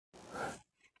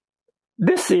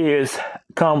This is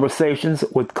Conversations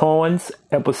with Coins,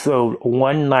 episode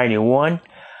 191.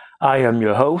 I am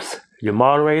your host, your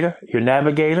moderator, your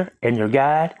navigator, and your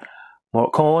guide,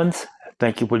 Mark Coins.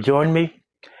 Thank you for joining me.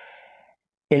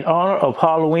 In honor of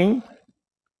Halloween,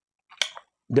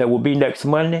 that will be next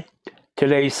Monday,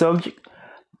 today's subject,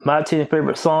 my 10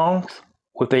 favorite songs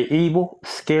with a evil,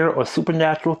 scare, or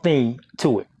supernatural theme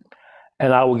to it.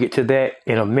 And I will get to that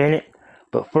in a minute.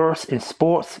 But first, in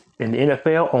sports, in the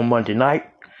NFL on Monday night,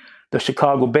 the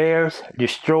Chicago Bears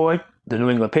destroyed the New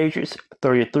England Patriots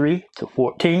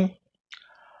 33-14.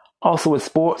 Also in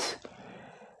sports,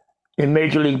 in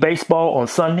Major League Baseball on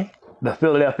Sunday, the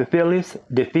Philadelphia Phillies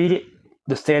defeated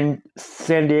the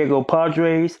San Diego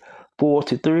Padres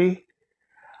 4-3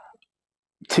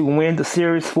 to win the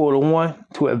series 4-1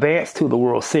 to advance to the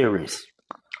World Series.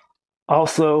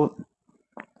 Also,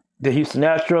 the Houston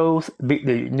Astros beat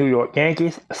the New York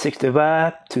Yankees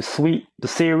 6-5 to sweep the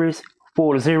series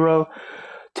 4-0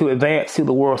 to advance to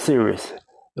the World Series.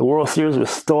 The World Series will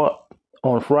start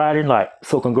on Friday night,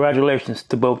 so congratulations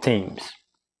to both teams.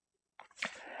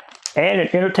 And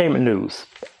in entertainment news,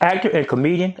 actor and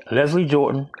comedian Leslie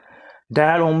Jordan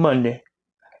died on Monday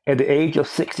at the age of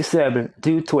 67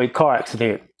 due to a car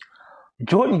accident.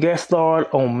 Jordan guest starred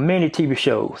on many TV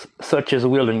shows such as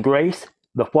Will and Grace,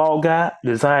 The Fall Guy,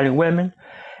 Designing Women,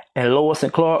 and Lois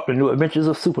and Clark, The New Adventures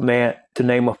of Superman, to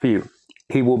name a few.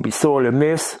 He will be sorely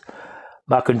missed.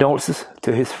 My condolences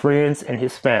to his friends and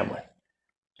his family.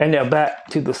 And now back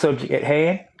to the subject at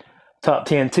hand, Top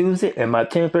 10 Tuesday, and my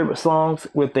 10 favorite songs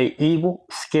with a evil,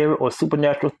 scary, or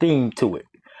supernatural theme to it.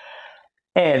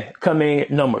 And coming in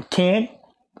at number 10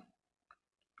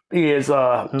 is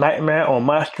Nightmare on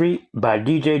My Street by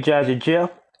DJ Jazzy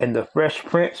Jeff and the Fresh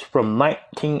Prince from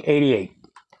 1988.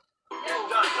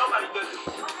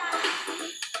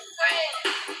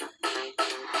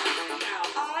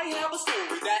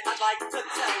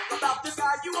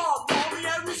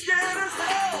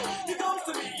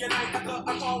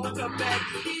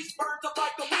 He's burnt up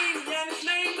like a weenie and his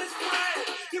name is Fred.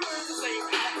 He wears the same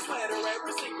hat and sweater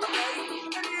every single day.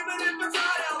 And even if it's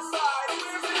hot outside, he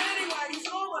wears it anyway. He's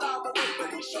going out the way, but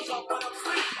he shows up when I'm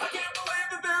asleep. I can't believe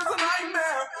that there's a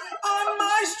nightmare on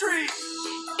my street.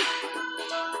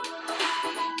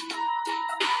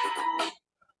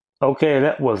 Okay,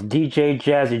 that was DJ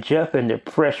Jazzy Jeff and the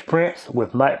Fresh Prince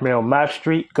with Nightmare on My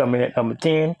Street, coming at number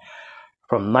 10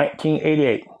 from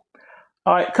 1988.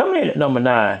 All right, coming in at number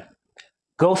 9,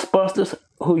 Ghostbusters,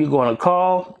 Who You Gonna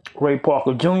Call? Ray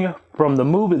Parker Jr. from the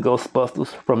movie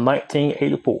Ghostbusters from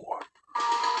 1984.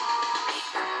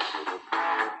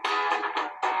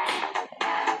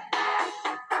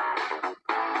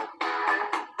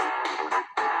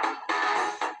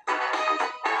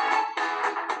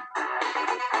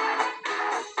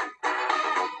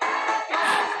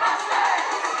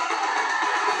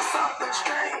 Something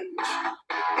strange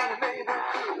in the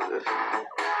neighborhood.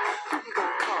 Who you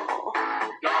gonna call?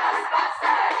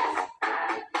 Ghostbusters!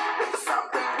 There's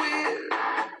something weird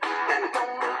and it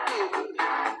don't look good.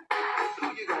 Who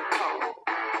you gonna call?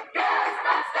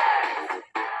 Ghostbusters!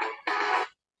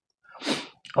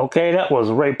 Okay, that was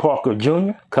Ray Parker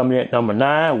Jr. coming in at number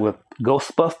 9 with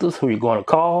Ghostbusters, Who You Gonna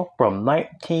Call? From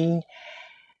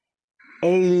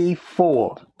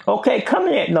 1984. Okay,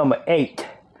 coming in at number 8,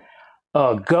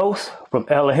 Ghost from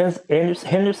Ella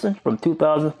Henderson from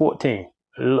 2014.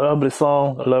 Lovely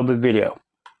song, lovely video.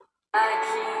 I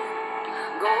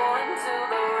keep going to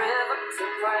the river to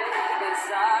pray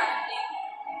beside me.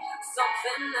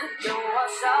 Something that can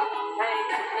wash out the pain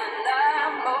and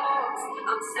I'm lost.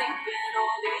 I'm sleeping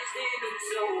all these demons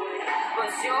away.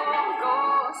 But your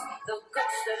ghost, the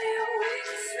ghost of you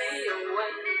wakes me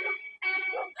awake.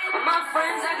 My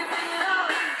friends, I can figure it out.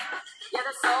 Yeah,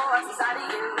 the soul that's inside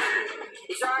of you.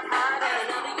 You tried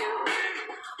hiding under you,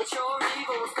 but your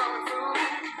evil's coming through.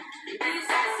 These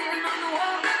guys sitting on the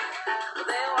wall,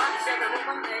 they watch every move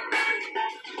I make.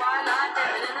 Why not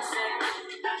living in the shame?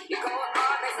 You go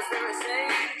hard, makes the spirit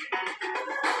stay.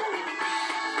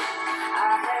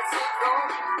 I had to go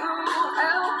through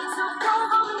hell to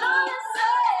prove I'm not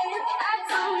insane. I had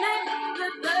to make the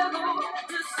devil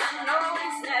just to know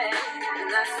his name. And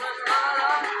that's when my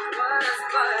love was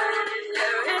burning.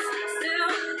 There is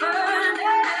still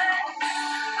burning. I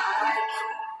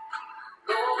keep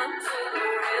going to the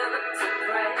river to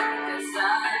pray, 'cause I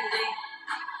need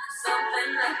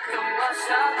something that can wash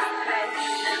out the pain.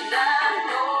 And I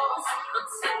know I'm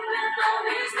slipping all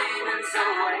these demons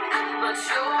away, but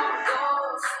your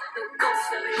ghost, the ghost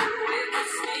of you, it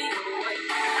keeps me awake.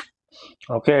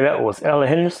 Okay, that was Ella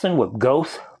Henderson with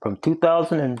Ghost from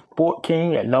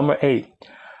 2014 at number 8.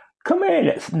 Coming in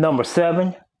at number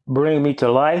 7, Bring Me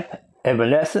to Life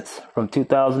Evanescence from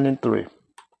 2003.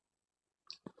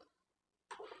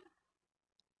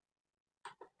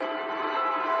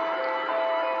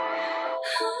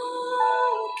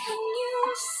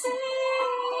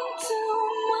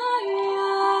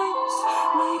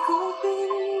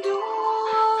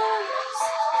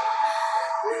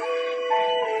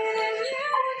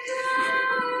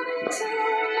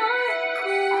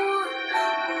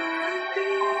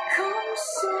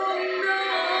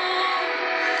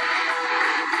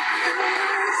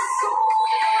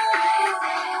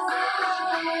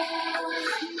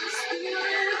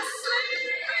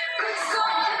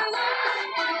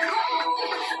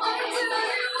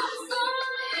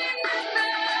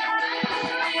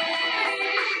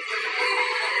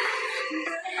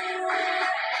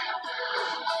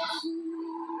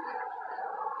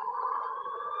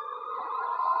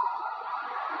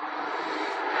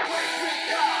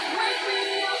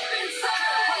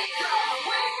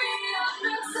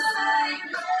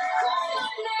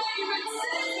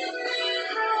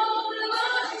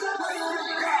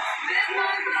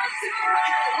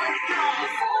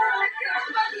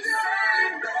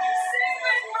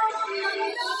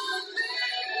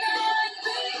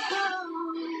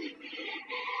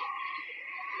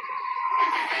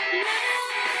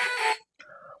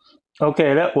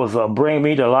 Okay, that was Bring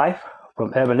Me to Life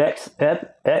from Evanescence,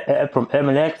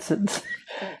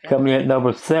 coming in at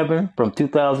number 7 from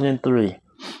 2003.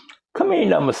 Coming in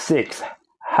number 6,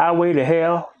 Highway to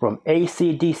Hell from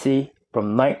AC/DC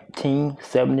from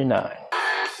 1979.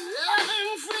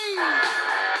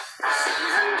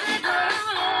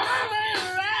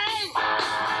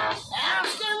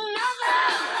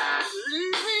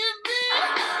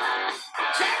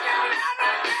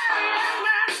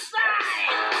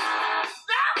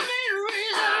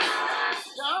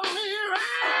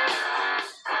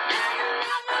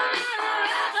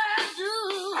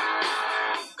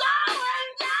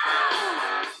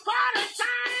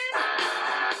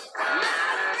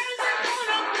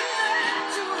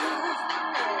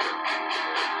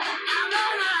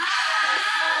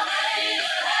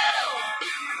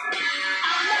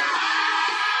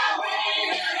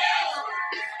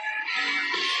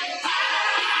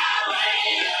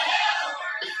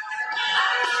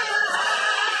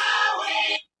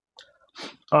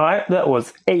 Alright, that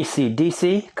was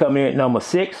AC/DC coming in at number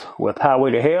 6 with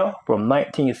Highway to Hell from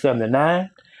 1979.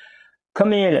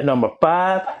 Coming in at number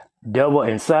 5, Devil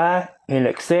Inside,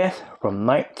 INXS from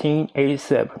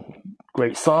 1987.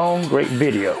 Great song, great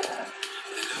video.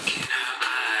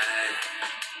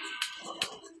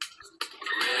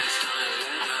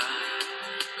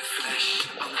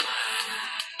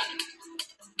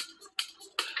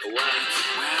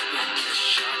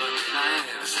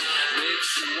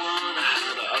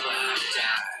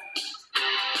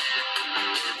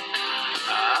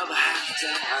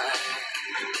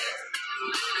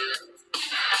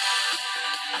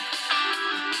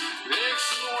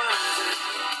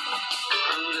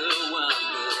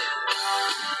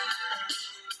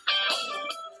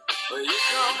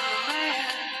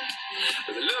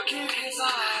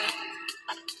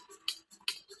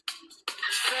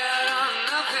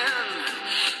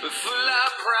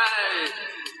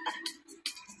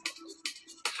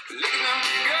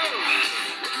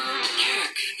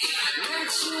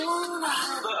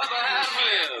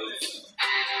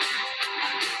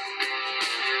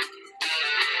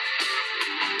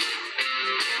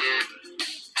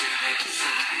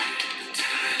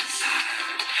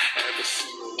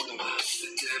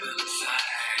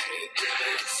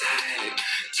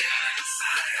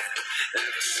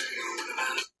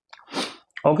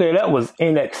 Okay, that was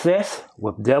INXS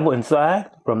with Devil Inside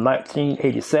from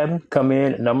 1987, coming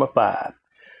in at number 5.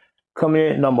 Coming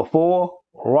in at number 4,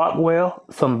 Rockwell,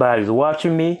 Somebody's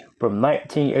Watching Me from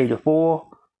 1984.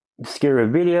 Scary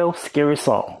video, scary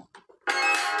song.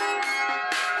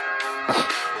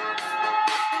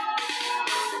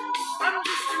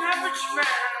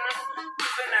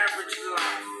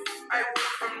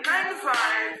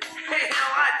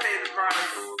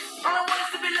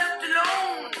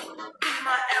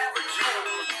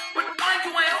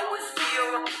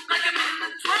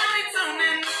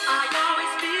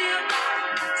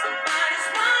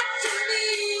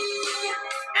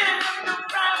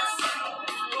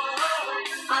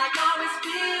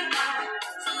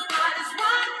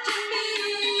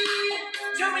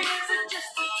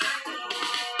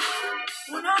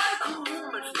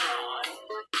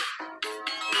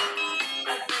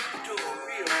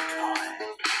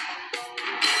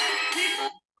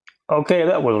 Okay,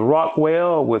 that was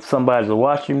Rockwell with Somebody's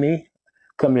Watching Me,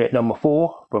 coming in at number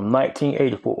 4 from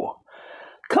 1984.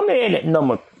 Coming in at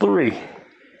number 3,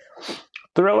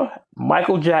 Thriller,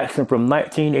 Michael Jackson from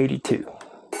 1982.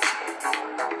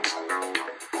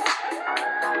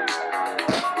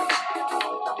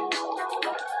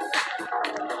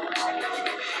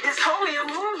 It's only a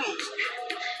movie.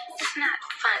 It's not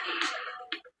funny.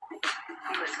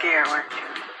 You were scared, weren't you?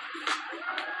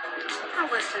 I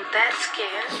wasn't that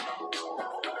scared.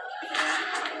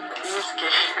 You were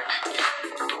scared.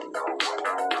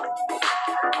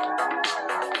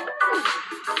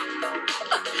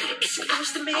 It's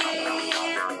close to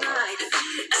midnight.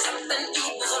 Something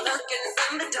evil's lurking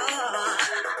in the dark.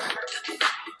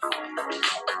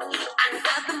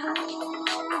 Under the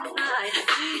moonlight,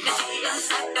 you see a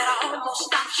sight that almost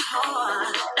stops your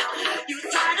heart. You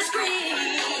try to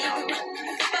scream,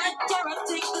 but terror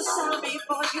takes the sound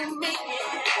before you make it.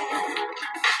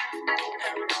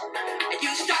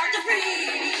 You start to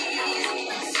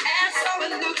freeze, and so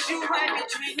it looks you right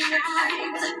between the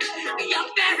eyes. You're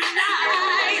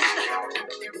paralyzed.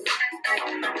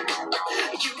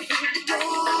 You hear the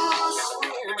door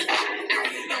swing, and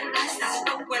realize there's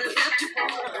nowhere left to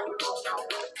run.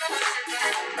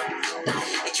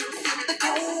 You feel the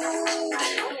cold,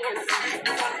 and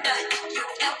wonder if you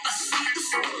ever see the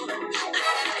sun.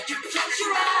 You close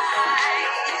your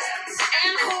eyes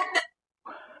and hope that.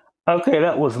 Okay,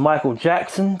 that was Michael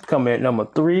Jackson coming at number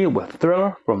 3 with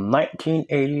Thriller from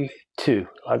 1982.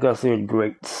 Like I said,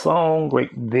 great song,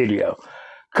 great video.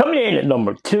 Coming in at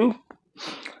number 2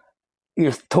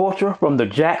 is Torture from the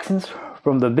Jacksons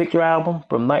from the Victory album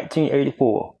from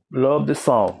 1984. Love the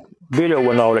song. Video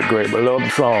wasn't all that great, but love the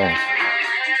song.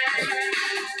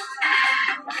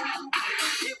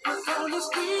 It was on the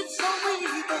streets so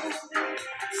evil,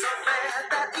 so bad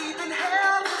that even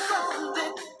hell was on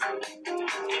it.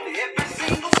 Every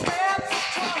single step's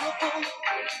trouble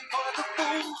for the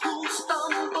fool who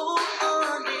stumbled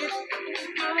on it.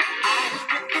 I'm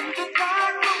within the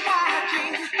dark of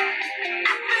watching. I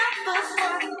felt the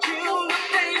sudden chill of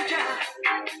danger.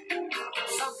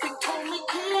 Something told me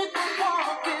keep on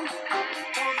walking.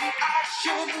 Told me I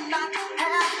should not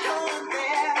have gone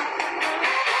there.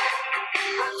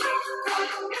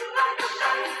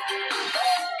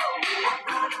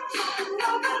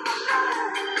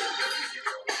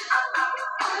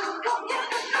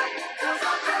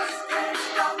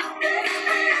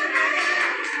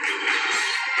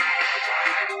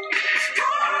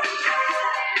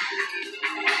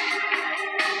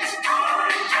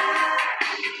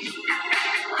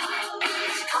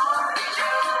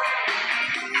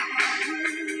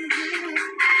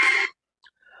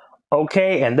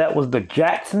 Okay, and that was the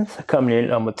Jacksons coming in at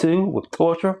number 2 with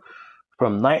Torture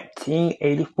from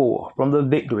 1984 from the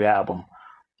Victory album.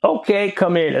 Okay,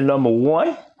 coming in at number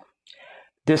 1,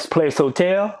 This Place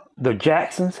Hotel, the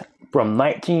Jacksons from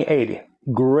 1980.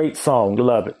 Great song,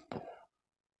 love it.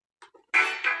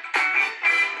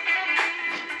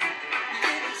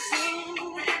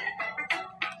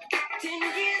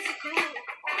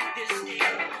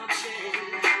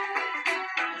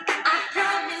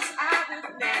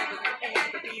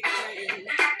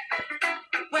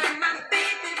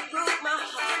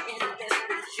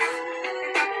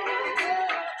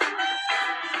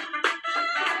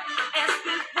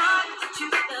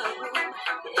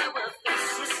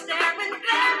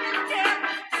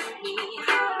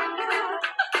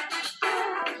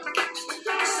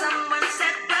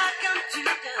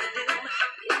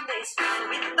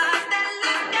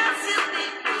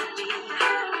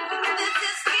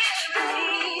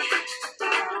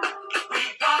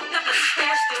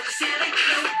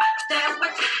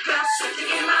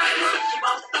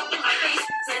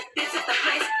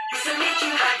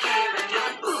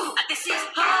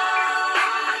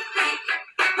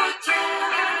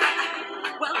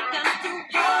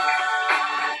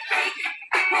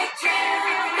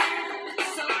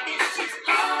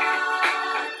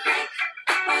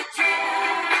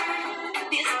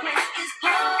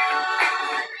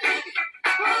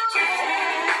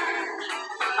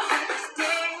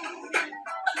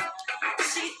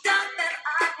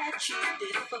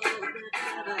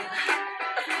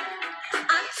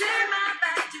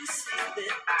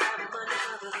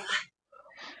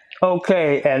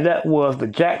 Okay, and that was the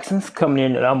Jacksons coming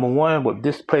in at number 1 with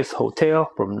This Place Hotel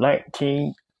from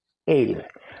 1980.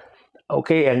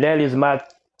 Okay, and that is my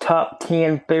top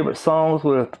 10 favorite songs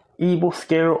with evil,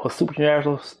 scary, or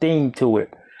supernatural theme to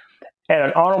it. And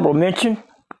an honorable mention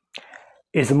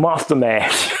is Monster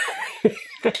Mash.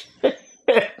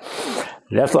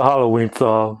 That's a Halloween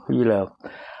song, you know.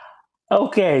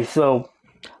 Okay, so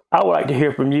I would like to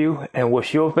hear from you, and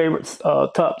what's your favorite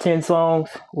top 10 songs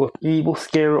with evil,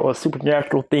 scary, or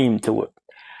supernatural theme to it?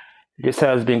 This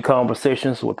has been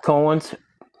Conversations with Coens,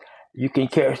 You can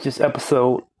catch this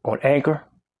episode on Anchor,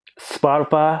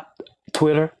 Spotify,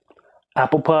 Twitter,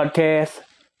 Apple Podcasts,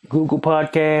 Google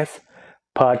Podcasts,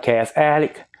 Podcast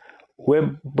Addict,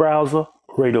 web browser,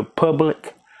 Radio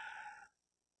Public,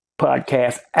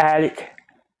 Podcast Addict,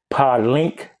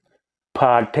 Podlink,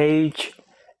 Podpage,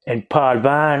 and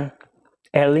Podvine,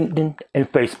 and LinkedIn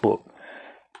and Facebook.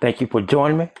 Thank you for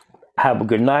joining me. Have a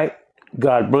good night.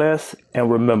 God bless.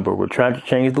 And remember, we're trying to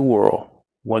change the world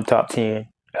one top 10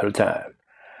 at a time.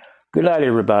 Good night,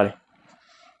 everybody.